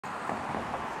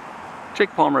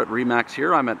Jake Palmer at ReMax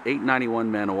here. I'm at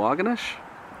 891 Manawagonish.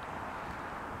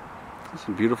 It's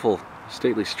a beautiful,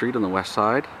 stately street on the west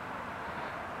side.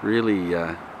 Really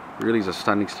is a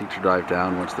stunning street to drive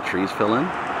down once the trees fill in.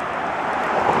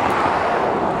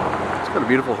 It's got a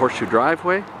beautiful horseshoe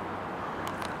driveway.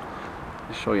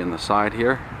 I'll show you on the side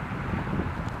here.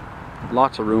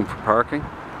 Lots of room for parking.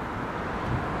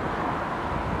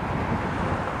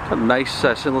 Got a nice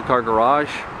single car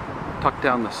garage tucked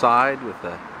down the side with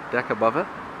a deck above it.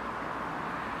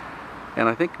 And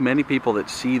I think many people that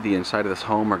see the inside of this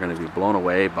home are going to be blown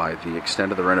away by the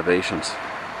extent of the renovations.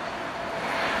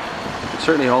 It's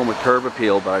certainly a home with curb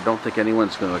appeal, but I don't think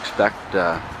anyone's going to expect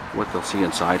what they'll see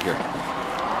inside here.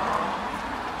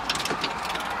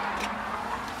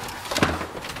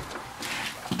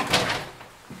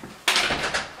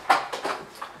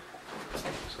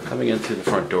 So coming in through the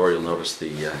front door, you'll notice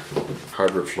the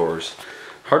hardwood floors.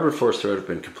 Hardwood floors throughout have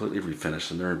been completely refinished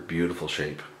and they're in beautiful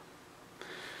shape.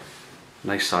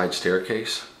 Nice side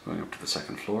staircase going up to the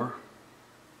second floor.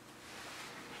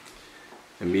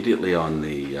 Immediately on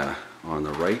the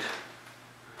right,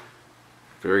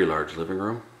 very large living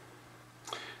room.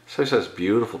 This house has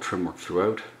beautiful trim work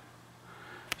throughout.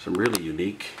 Some really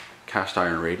unique cast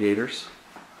iron radiators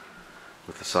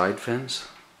with the side fins.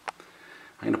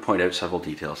 I'm going to point out several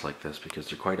details like this because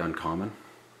they're quite uncommon.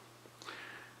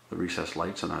 The recessed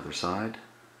lights on either side.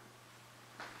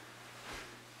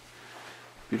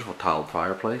 Beautiful tiled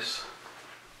fireplace.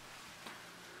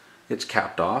 It's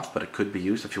capped off, but it could be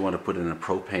used if you want to put in a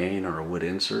propane or a wood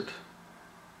insert.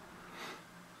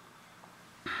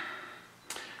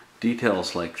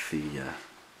 Details like the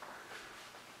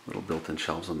little built-in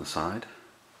shelves on the side.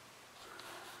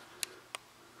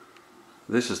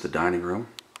 This is the dining room.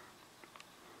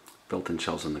 Built-in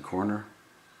shelves in the corner.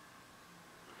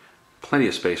 Plenty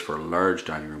of space for a large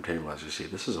dining room table, as you see.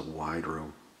 This is a wide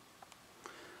room.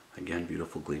 Again,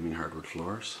 beautiful gleaming hardwood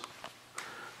floors.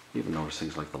 You even notice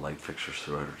things like the light fixtures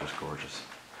throughout are just gorgeous.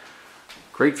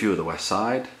 Great view of the west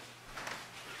side.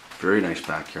 Very nice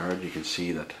backyard. You can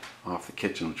see that off the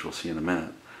kitchen, which we'll see in a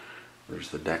minute,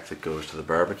 there's the deck that goes to the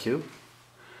barbecue.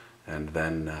 And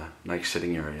then nice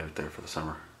sitting area out there for the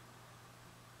summer.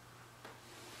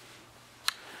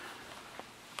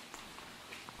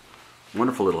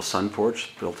 Wonderful little sun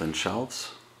porch, built-in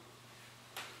shelves.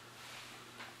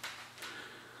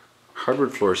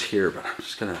 Hardwood floors here, but I'm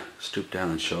just going to stoop down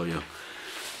and show you.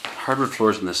 Hardwood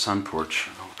floors in the sun porch,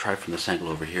 I'll try from this angle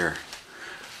over here,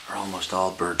 are almost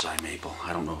all bird's eye maple.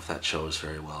 I don't know if that shows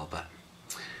very well, but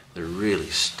they're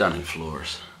really stunning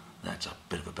floors. That's a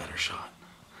bit of a better shot.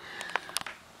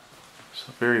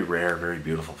 So very rare, very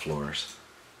beautiful floors.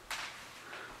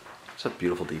 Such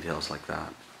beautiful details like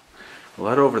that. We'll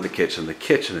head over to the kitchen. The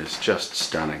kitchen is just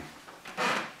stunning.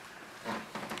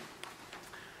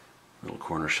 Little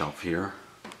corner shelf here.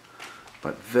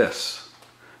 But this,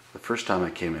 the first time I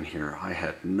came in here, I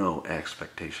had no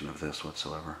expectation of this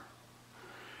whatsoever.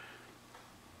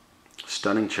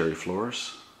 Stunning cherry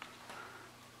floors.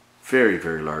 Very,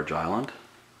 very large island.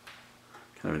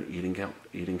 Kind of an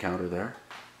eating counter there.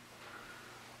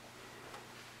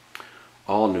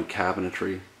 All new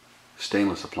cabinetry.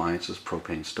 Stainless appliances,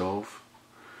 propane stove.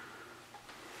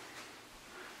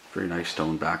 Very nice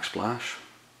stone backsplash.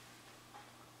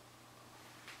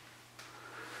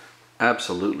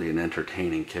 Absolutely an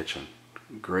entertaining kitchen.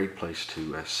 Great place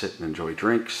to sit and enjoy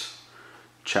drinks,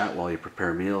 chat while you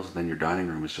prepare meals, and then your dining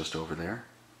room is just over there.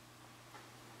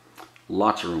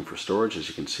 Lots of room for storage, as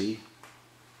you can see.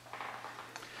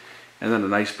 And then a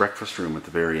nice breakfast room at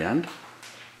the very end.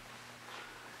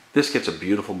 This gets a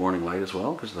beautiful morning light as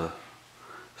well because the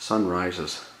sun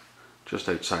rises just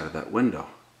outside of that window.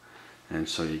 And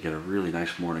so you get a really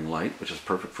nice morning light, which is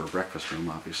perfect for a breakfast room,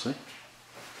 obviously.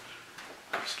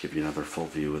 Just give you another full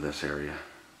view of this area.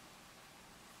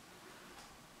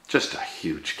 Just a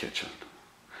huge kitchen.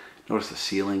 Notice the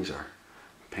ceilings are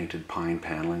painted pine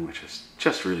paneling, which is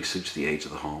just really suits the age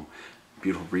of the home.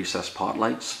 Beautiful recessed pot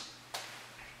lights.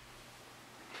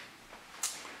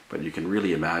 But you can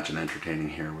really imagine entertaining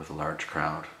here with a large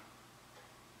crowd.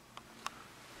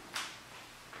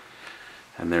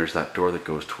 And there's that door that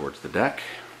goes towards the deck.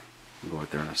 We'll go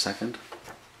out there in a second.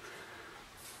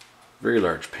 Very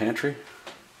large pantry.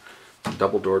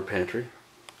 Double-doored pantry.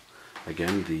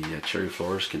 Again, the cherry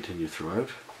floors continue throughout.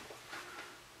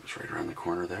 It's right around the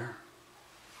corner there.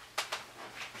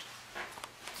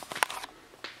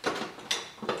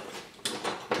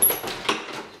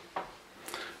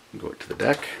 Go out to the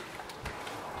deck.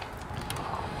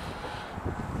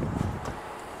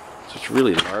 So it's a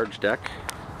really large deck.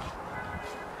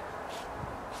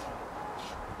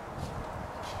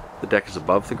 The deck is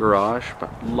above the garage,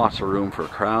 but lots of room for a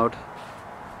crowd.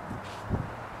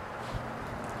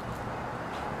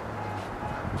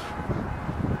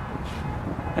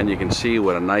 And you can see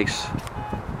what a nice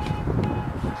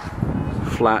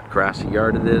flat grassy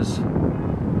yard it is.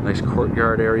 Nice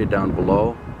courtyard area down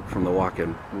below from the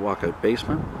walk-out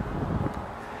basement.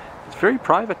 It's very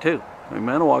private too. I mean,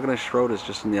 Manawagonish Road is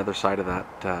just on the other side of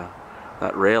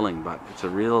that railing, but it's a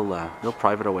real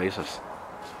private oasis.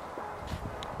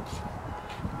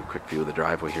 A quick view of the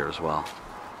driveway here as well.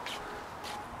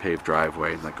 Paved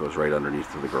driveway that goes right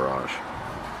underneath to the garage.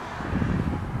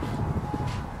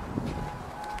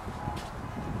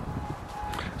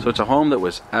 So it's a home that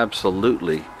was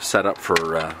absolutely set up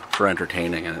for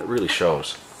entertaining, and it really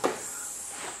shows.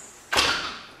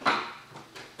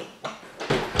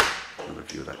 Another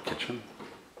view of that kitchen.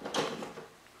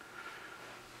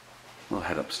 We'll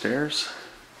head upstairs.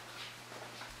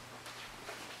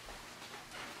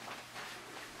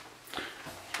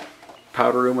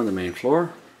 Powder room on the main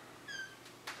floor.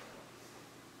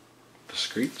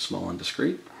 Discreet, small and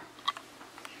discreet.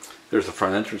 There's the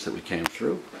front entrance that we came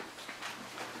through.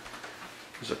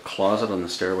 There's a closet on the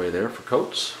stairway there for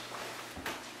coats.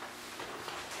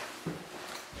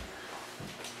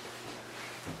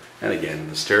 And again,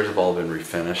 the stairs have all been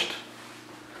refinished.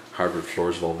 Hardwood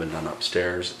floors have all been done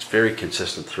upstairs. It's very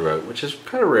consistent throughout, which is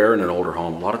kind of rare in an older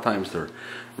home. A lot of times they're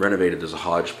renovated as a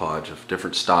hodgepodge of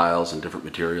different styles and different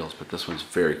materials, but this one's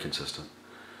very consistent.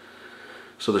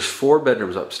 So there's 4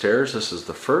 bedrooms upstairs. This is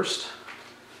the first.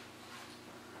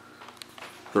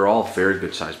 They're all very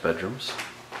good sized bedrooms.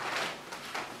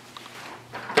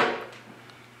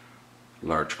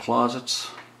 Large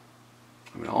closets.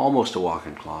 I mean, almost a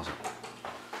walk-in closet.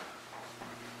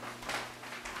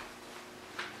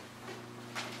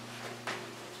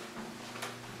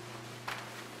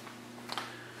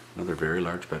 Another very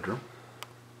large bedroom.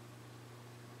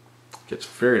 Gets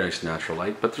very nice natural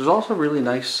light, but there's also really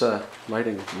nice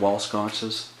lighting, wall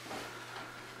sconces.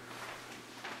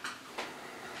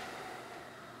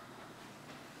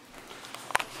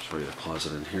 Show you the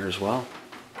closet in here as well.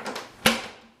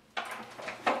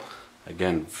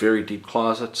 Again, very deep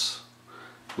closets.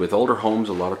 With older homes,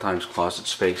 a lot of times closet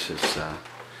space is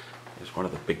one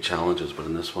of the big challenges, but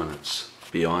in this one it's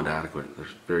beyond adequate.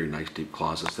 There's very nice deep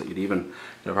closets that you'd even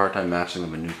have a hard time matching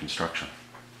them in new construction.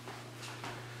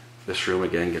 This room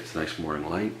again gets a nice morning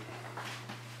light.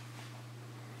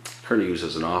 Currently used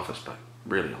as an office, but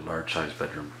really a large size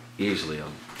bedroom. Easily a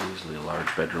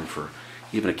large bedroom for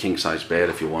even a king size bed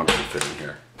if you wanted to fit in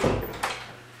here.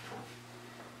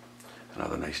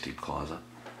 Another nice deep closet.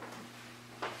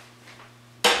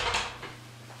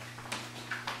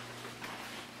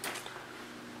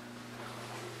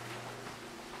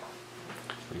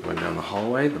 Going down the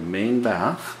hallway, the main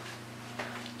bath.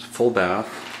 It's a full bath,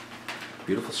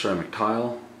 beautiful ceramic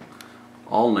tile,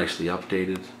 all nicely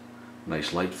updated,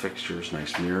 nice light fixtures,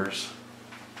 nice mirrors.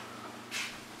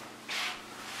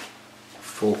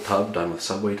 Full tub done with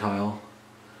subway tile,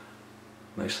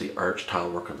 nicely arched tile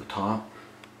work on the top.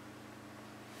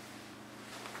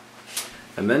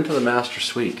 And then to the master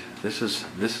suite. This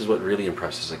is what really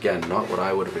impresses. Again, not what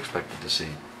I would have expected to see.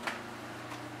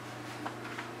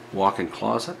 Walk-in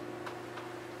closet.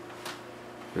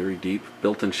 Very deep,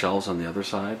 built-in shelves on the other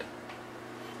side.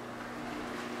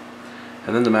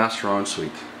 And then the master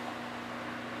ensuite.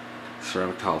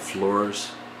 Ceramic tile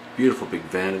floors, beautiful big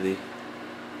vanity,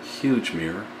 huge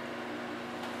mirror.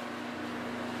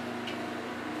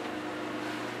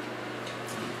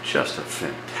 Just a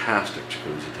fantastic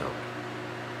jacuzzi tub.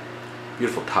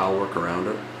 Beautiful tile work around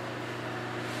it.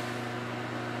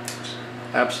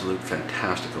 Absolute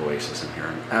fantastic oasis in here,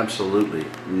 and absolutely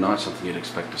not something you'd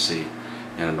expect to see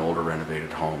in an older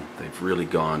renovated home. They've really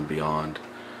gone beyond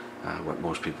what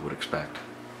most people would expect.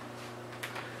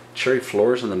 Cherry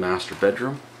floors in the master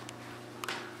bedroom.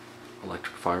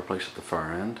 Electric fireplace at the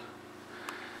far end.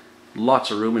 Lots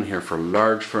of room in here for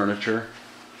large furniture.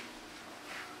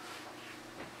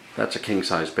 That's a king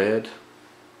size bed.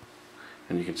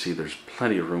 And you can see there's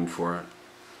plenty of room for it.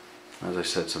 As I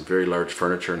said, some very large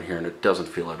furniture in here, and it doesn't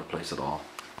feel out of place at all.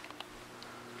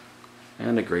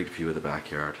 And a great view of the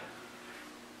backyard.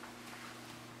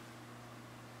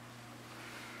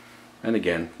 And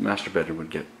again, master bedroom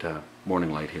would get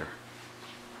morning light here.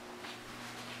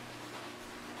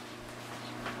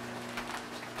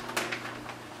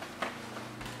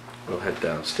 We'll head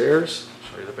downstairs,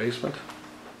 show you the basement.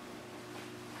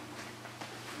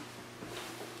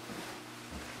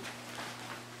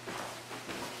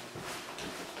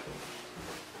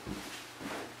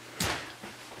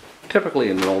 Typically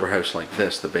in an older house like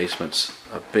this, the basement's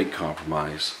a big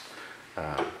compromise.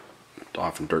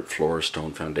 often dirt floors,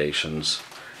 stone foundations,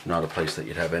 not a place that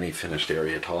you'd have any finished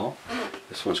area at all.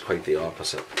 This one's quite the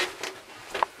opposite.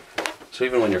 So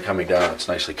even when you're coming down, it's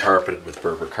nicely carpeted with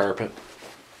Berber carpet.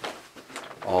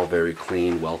 All very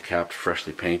clean, well kept,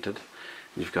 freshly painted.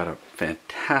 You've got a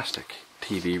fantastic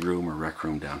TV room or rec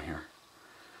room down here.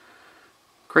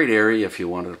 Great area if you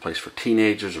wanted a place for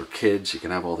teenagers or kids. You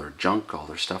can have all their junk, all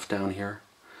their stuff down here.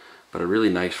 But a really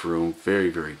nice room, very,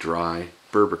 very dry.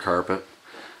 Berber carpet.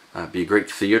 Be a great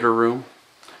theater room.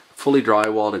 Fully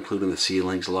drywalled, including the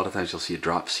ceilings. A lot of times you'll see a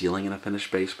drop ceiling in a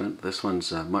finished basement. This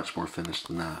one's much more finished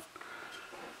than that.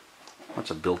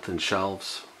 Lots of built-in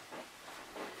shelves.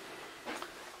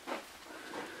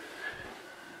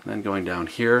 And then going down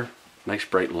here, nice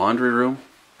bright laundry room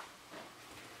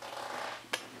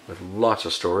with lots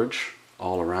of storage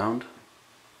all around.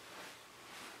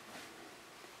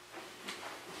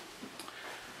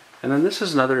 And then this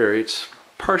is another area. It's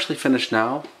partially finished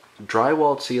now.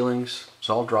 Drywalled ceilings. It's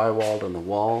all drywalled on the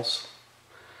walls.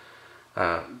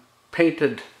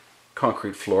 Painted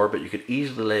concrete floor, but you could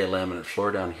easily lay a laminate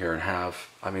floor down here and have,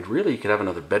 I mean, really you could have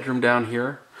another bedroom down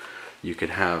here. You could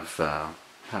have a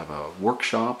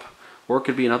workshop, or it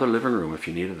could be another living room if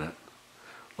you needed it.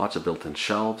 Lots of built-in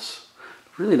shelves.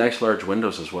 Really nice large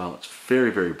windows as well. It's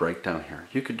very, very bright down here.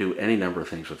 You could do any number of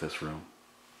things with this room.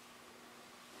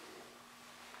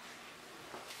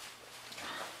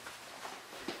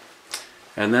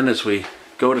 And then as we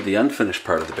go to the unfinished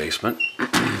part of the basement,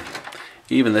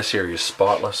 even this area is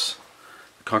spotless.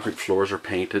 The concrete floors are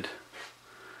painted.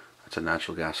 It's a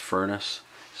natural gas furnace.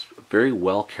 It's a very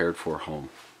well cared for home.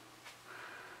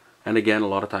 And again, a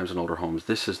lot of times in older homes,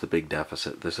 this is the big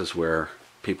deficit. This is where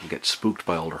people get spooked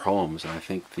by older homes, and I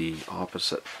think the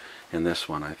opposite in this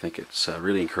one. I think it's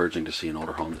really encouraging to see an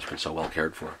older home that's been so well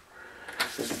cared for.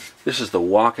 This is the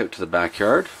walk out to the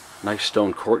backyard. Nice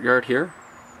stone courtyard here.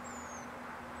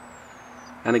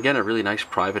 And again, a really nice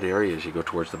private area as you go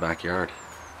towards the backyard.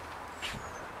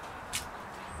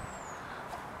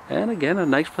 And again, a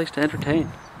nice place to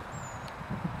entertain.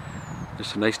 There's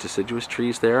some nice deciduous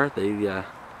trees there.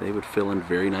 They would fill in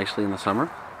very nicely in the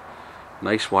summer.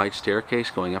 Nice wide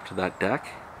staircase going up to that deck.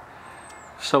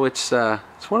 So it's one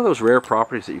of those rare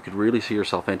properties that you could really see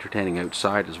yourself entertaining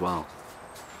outside as well.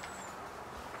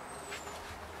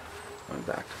 Going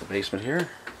back to the basement here.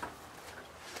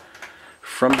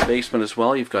 From the basement as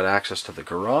well, you've got access to the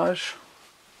garage.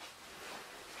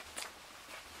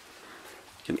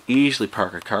 You can easily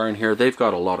park a car in here. They've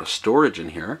got a lot of storage in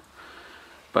here,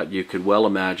 but you could well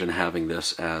imagine having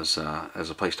this as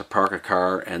a place to park a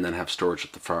car and then have storage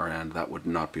at the far end. That would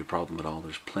not be a problem at all.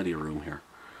 There's plenty of room here.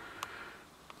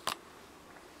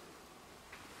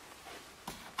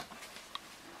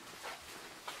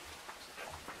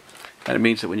 And it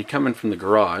means that when you come in from the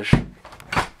garage,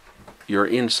 you're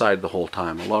inside the whole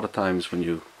time. A lot of times when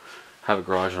you have a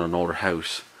garage in an older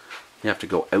house, you have to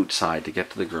go outside to get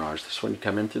to the garage. This one, you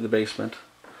come in through the basement,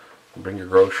 you bring your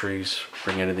groceries,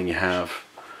 bring anything you have,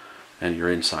 and you're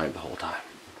inside the whole time.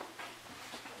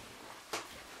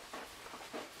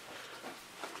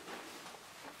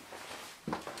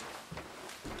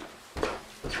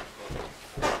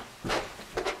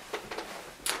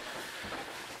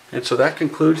 And so that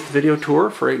concludes the video tour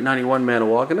for 891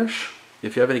 Manawagonish.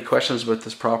 If you have any questions about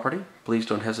this property, please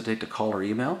don't hesitate to call or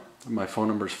email. My phone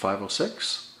number is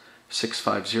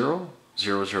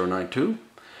 506-650-0092,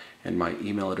 and my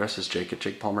email address is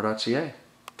jake@jakepalmer.ca.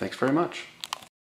 Thanks very much.